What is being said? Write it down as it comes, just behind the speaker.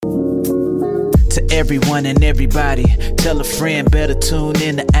To everyone and everybody, tell a friend, better tune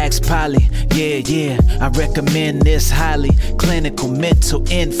in to Ask Polly. Yeah, I recommend this highly. Clinical mental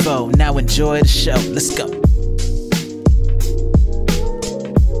info. Now enjoy the show. Let's go.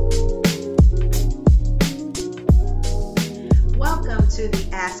 Welcome to the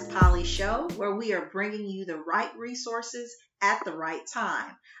Ask Polly Show, where we are bringing you the right resources at the right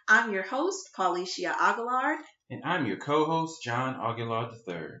time. I'm your host, Paulicia Aguilard. And I'm your co-host, John Aguilar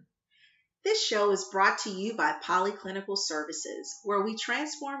III. This show is brought to you by Polyclinical Services, where we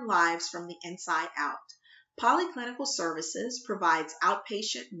transform lives from the inside out. Polyclinical Services provides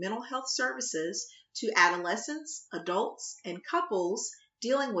outpatient mental health services to adolescents, adults, and couples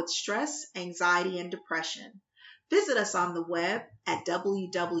dealing with stress, anxiety, and depression. Visit us on the web at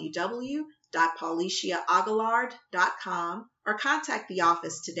www.pauliciaaguilard.com or contact the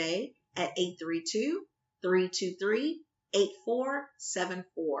office today at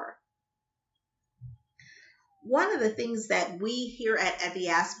 832-323-8474. One of the things that we here at the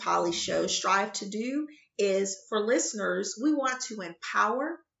Ask Polly Show strive to do is, for listeners, we want to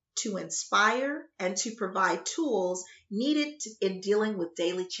empower, to inspire, and to provide tools needed in dealing with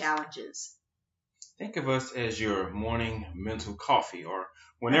daily challenges. Think of us as your morning mental coffee, or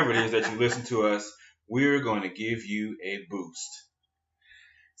whenever it is that you listen to us, we're going to give you a boost.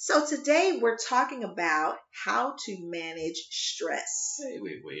 So today we're talking about how to manage stress. Hey,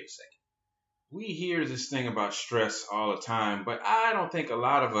 wait a second. We hear this thing about stress all the time, but I don't think a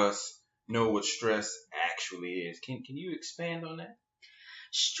lot of us know what stress actually is. Can you expand on that?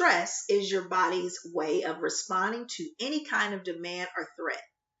 Stress is your body's way of responding to any kind of demand or threat.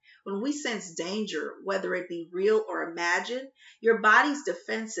 When we sense danger, whether it be real or imagined, your body's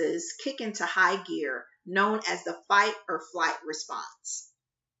defenses kick into high gear, known as the fight or flight response.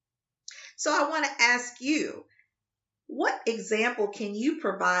 So I want to ask you, what example can you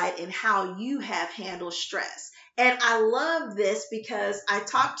provide in how you have handled stress? And I love this because I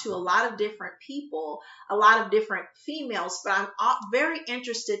talk to a lot of different people, a lot of different females, but I'm very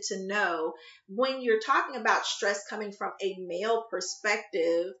interested to know, when you're talking about stress coming from a male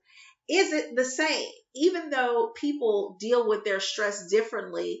perspective, is it the same? Even though people deal with their stress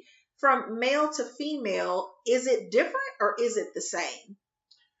differently, from male to female, is it different or is it the same?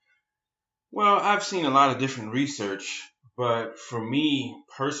 Well, I've seen a lot of different research, but for me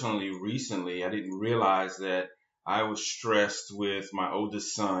personally, recently, I didn't realize that I was stressed with my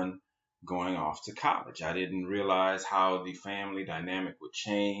oldest son going off to college. I didn't realize how the family dynamic would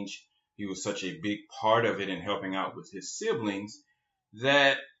change. He was such a big part of it in helping out with his siblings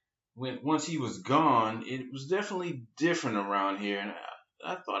that once he was gone, it was definitely different around here. And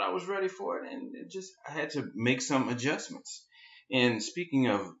I thought I was ready for it, and I had to make some adjustments. And speaking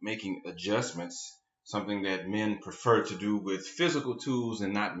of making adjustments, something that men prefer to do with physical tools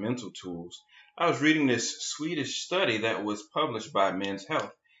and not mental tools, I was reading this Swedish study that was published by Men's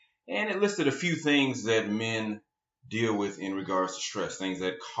Health, and it listed a few things that men deal with in regards to stress, things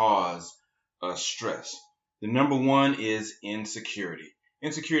that cause stress. The number one is insecurity.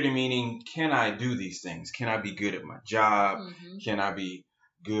 Insecurity meaning, can I do these things? Can I be good at my job? Mm-hmm. Can I be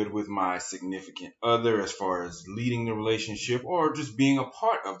good with my significant other as far as leading the relationship or just being a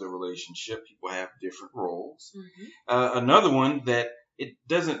part of the relationship? People have different roles. Mm-hmm. Another one that it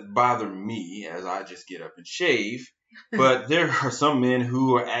doesn't bother me as I just get up and shave, but there are some men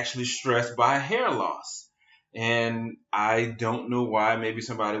who are actually stressed by hair loss. And I don't know why. Maybe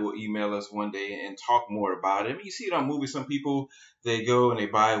somebody will email us one day and talk more about it. I mean, you see it on movies. Some people, they go and they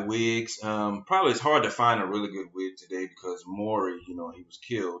buy wigs. Probably it's hard to find a really good wig today because Maury, he was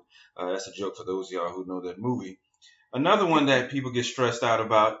killed. That's a joke for those of y'all who know that movie. Another one that people get stressed out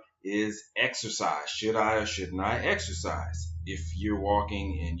about is exercise. Should I or shouldn't I exercise? If you're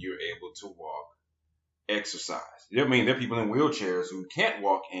walking and you're able to walk, exercise. I mean, there are people in wheelchairs who can't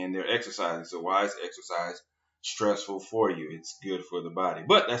walk and they're exercising. So why is exercise stressful for you? It's good for the body.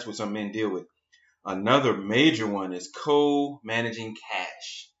 But that's what some men deal with. Another major one is co-managing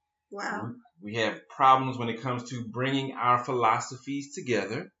cash. Wow. We have problems when it comes to bringing our philosophies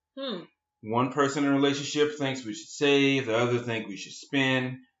together. One person in a relationship thinks we should save, the other thinks we should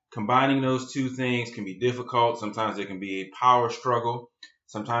spend. Combining those two things can be difficult. Sometimes there can be a power struggle.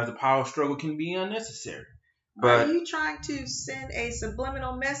 Sometimes the power struggle can be unnecessary. But are you trying to send a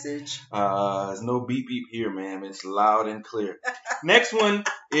subliminal message? There's no beep beep here, ma'am. It's loud and clear. Next one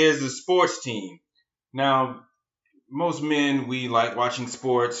is the sports team. Now, most men, we like watching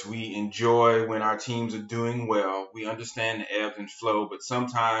sports. We enjoy when our teams are doing well. We understand the ebb and flow, but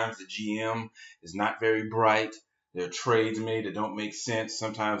sometimes the GM is not very bright. There are trades made that don't make sense.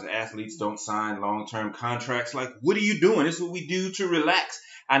 Sometimes athletes don't sign long-term contracts. Like, what are you doing? This is what we do to relax.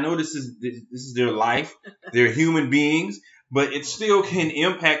 I know this is their life. They're human beings, but it still can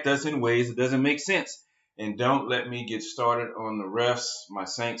impact us in ways that doesn't make sense. And don't let me get started on the refs, my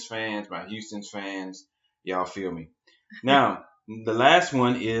Saints fans, my Houston fans. Y'all feel me. Now, the last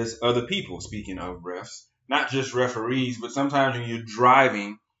one is other people. Speaking of refs, not just referees, but sometimes when you're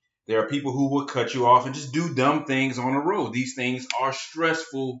driving, there are people who will cut you off and just do dumb things on the road. These things are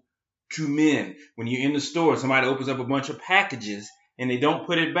stressful to men. When you're in the store, somebody opens up a bunch of packages and they don't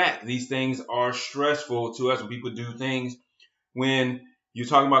put it back. These things are stressful to us when people do things. When you're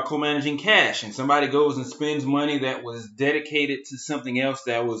talking about co-managing cash and somebody goes and spends money that was dedicated to something else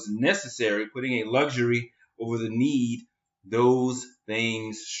that was necessary, putting a luxury over the need, those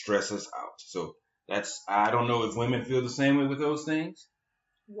things stress us out. So I don't know if women feel the same way with those things.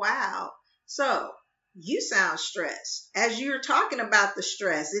 Wow. So you sound stressed as you're talking about the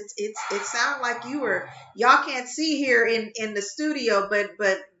stress. It sounds like y'all can't see here in the studio,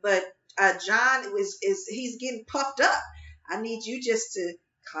 but John he's getting puffed up. I need you just to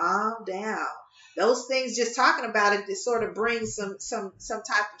calm down. Those things, just talking about it sort of brings some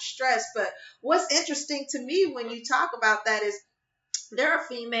type of stress. But what's interesting to me when you talk about that is there are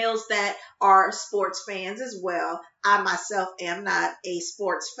females that are sports fans as well. I myself am not a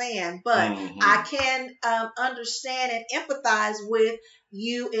sports fan, but I can understand and empathize with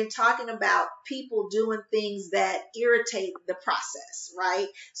you in talking about people doing things that irritate the process, right?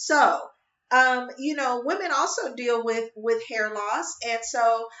 So, women also deal with hair loss. And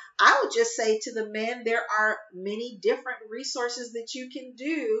so I would just say to the men, there are many different resources that you can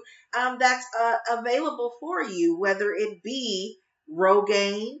do that's available for you, whether it be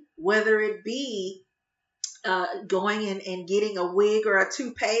Rogaine, whether it be going and getting a wig or a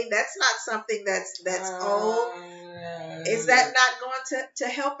toupee. That's not something that's old. Is that not going to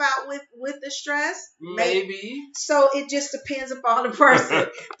help out with the stress? Maybe. So it just depends upon the person.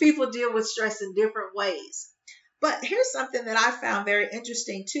 People deal with stress in different ways. But here's something that I found very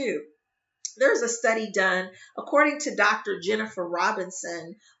interesting too. There's a study done, according to Dr. Jennifer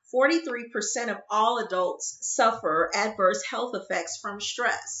Robinson, 43% of all adults suffer adverse health effects from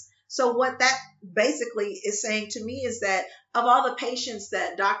stress. So what that basically is saying to me is that of all the patients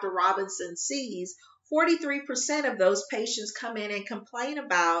that Dr. Robinson sees, 43% of those patients come in and complain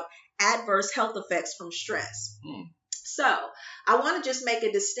about adverse health effects from stress. So I want to just make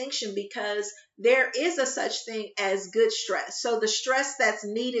a distinction because there is a such thing as good stress. So the stress that's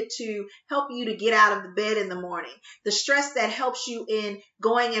needed to help you to get out of the bed in the morning, the stress that helps you in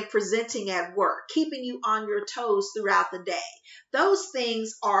going and presenting at work, keeping you on your toes throughout the day. Those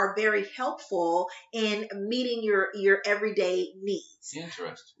things are very helpful in meeting your everyday needs.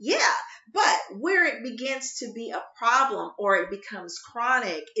 Interesting. Yeah, but where it begins to be a problem or it becomes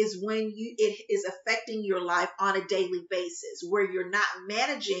chronic is when it is affecting your life on a daily basis, where you're not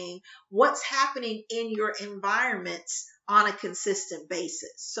managing what's happening in your environments on a consistent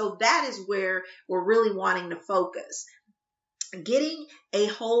basis. So that is where we're really wanting to focus. Getting a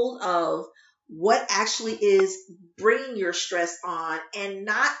hold of what actually is bringing your stress on and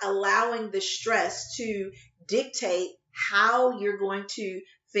not allowing the stress to dictate how you're going to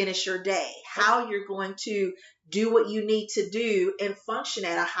finish your day, how you're going to do what you need to do and function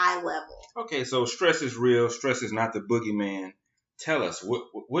at a high level. Okay, so stress is real. Stress is not the boogeyman. Tell us,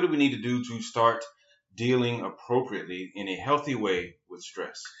 what do we need to do to start dealing appropriately in a healthy way with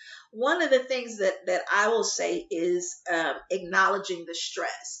stress? One of the things that I will say is acknowledging the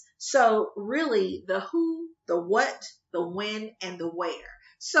stress. So really the who, the what, the when, and the where.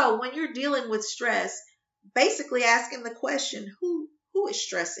 So when you're dealing with stress, basically asking the question, who is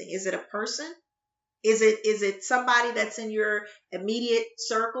stressing? Is it a person? Is it somebody that's in your immediate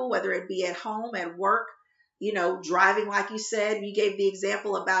circle, whether it be at home, at work, driving, like you said, you gave the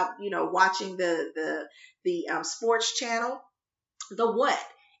example about, watching the sports channel. The what?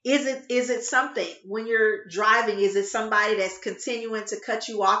 Is it something when you're driving? Is it somebody that's continuing to cut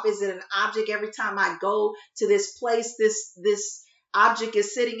you off? Is it an object? Every time I go to this place, this object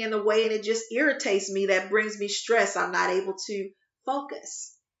is sitting in the way and it just irritates me. That brings me stress. I'm not able to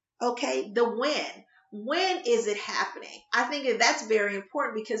focus. Okay. The when is it happening? I think that's very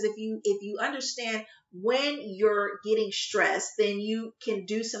important because if you understand when you're getting stressed, then you can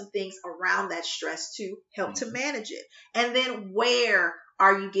do some things around that stress to help to manage it. And then where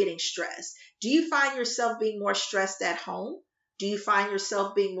are you getting stressed? Do you find yourself being more stressed at home? Do you find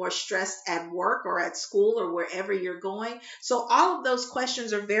yourself being more stressed at work or at school or wherever you're going? So all of those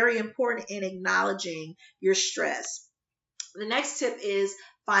questions are very important in acknowledging your stress. The next tip is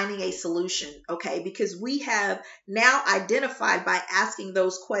finding a solution, okay? Because we have now identified by asking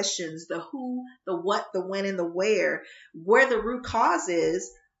those questions, the who, the what, the when, and the where the root cause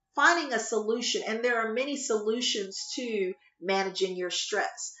is, finding a solution. And there are many solutions to managing your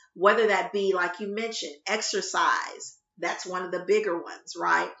stress, whether that be, like you mentioned, exercise. That's one of the bigger ones,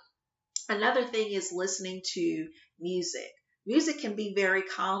 right? Another thing is listening to music. Music can be very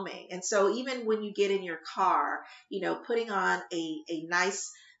calming. And so even when you get in your car, putting on a nice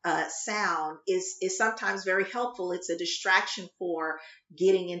sound is sometimes very helpful. It's a distraction for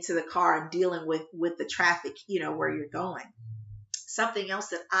getting into the car and dealing with the traffic, where you're going. Something else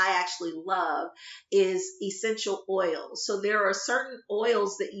that I actually love is essential oils. So there are certain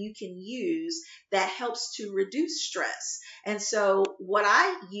oils that you can use that helps to reduce stress. And so what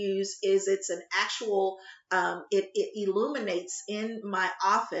I use is it's an actual, it illuminates in my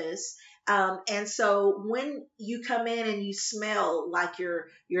office. And so when you come in and you smell like your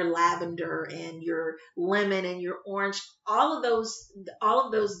lavender and your lemon and your orange, all of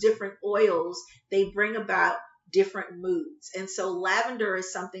those different oils, they bring about different moods. And so lavender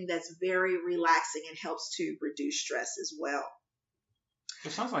is something that's very relaxing and helps to reduce stress as well.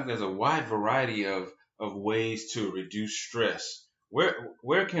 It sounds like there's a wide variety of ways to reduce stress.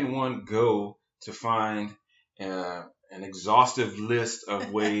 Where can one go to find an exhaustive list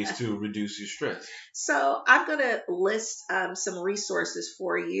of ways to reduce your stress? So I'm going to list some resources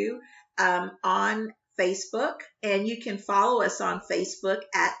for you on Facebook, and you can follow us on Facebook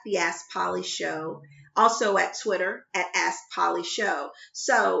at The Ask Polly Show. Also at Twitter at Ask Polly Show.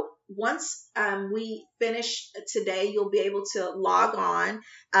 So once we finish today, you'll be able to log on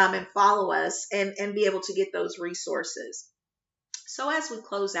and follow us and be able to get those resources. So as we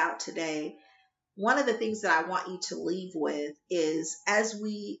close out today, one of the things that I want you to leave with is, as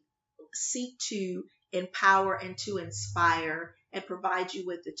we seek to empower and to inspire and provide you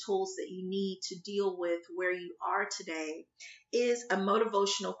with the tools that you need to deal with where you are today, is a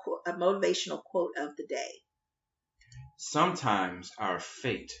motivational quote of the day. Sometimes our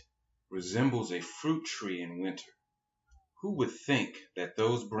fate resembles a fruit tree in winter. Who would think that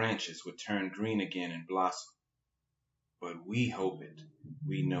those branches would turn green again and blossom? But we hope it.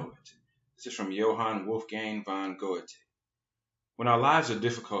 We know it. This is from Johann Wolfgang von Goethe. When our lives are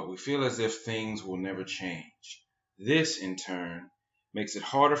difficult, we feel as if things will never change. This, in turn, makes it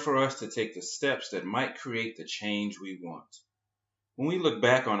harder for us to take the steps that might create the change we want. When we look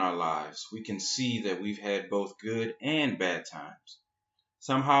back on our lives, we can see that we've had both good and bad times.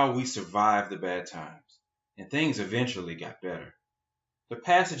 Somehow we survived the bad times, and things eventually got better. The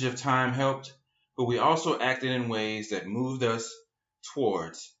passage of time helped, but we also acted in ways that moved us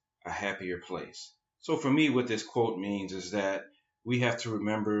towards a happier place. So for me, what this quote means is that we have to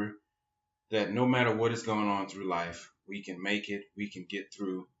remember that no matter what is going on through life, we can make it, we can get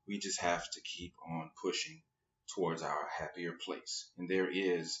through. We just have to keep on pushing towards our happier place. And there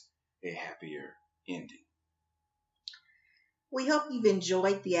is a happier ending. We hope you've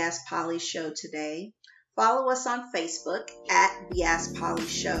enjoyed the Ask Polly Show today. Follow us on Facebook at The Ask Polly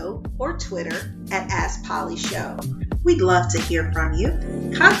Show or Twitter at Ask Polly Show. We'd love to hear from you.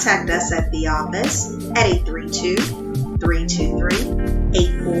 Contact us at the office at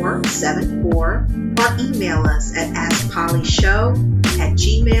 832-323-8474 or email us at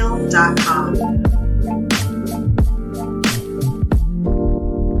askpollyshow@gmail.com.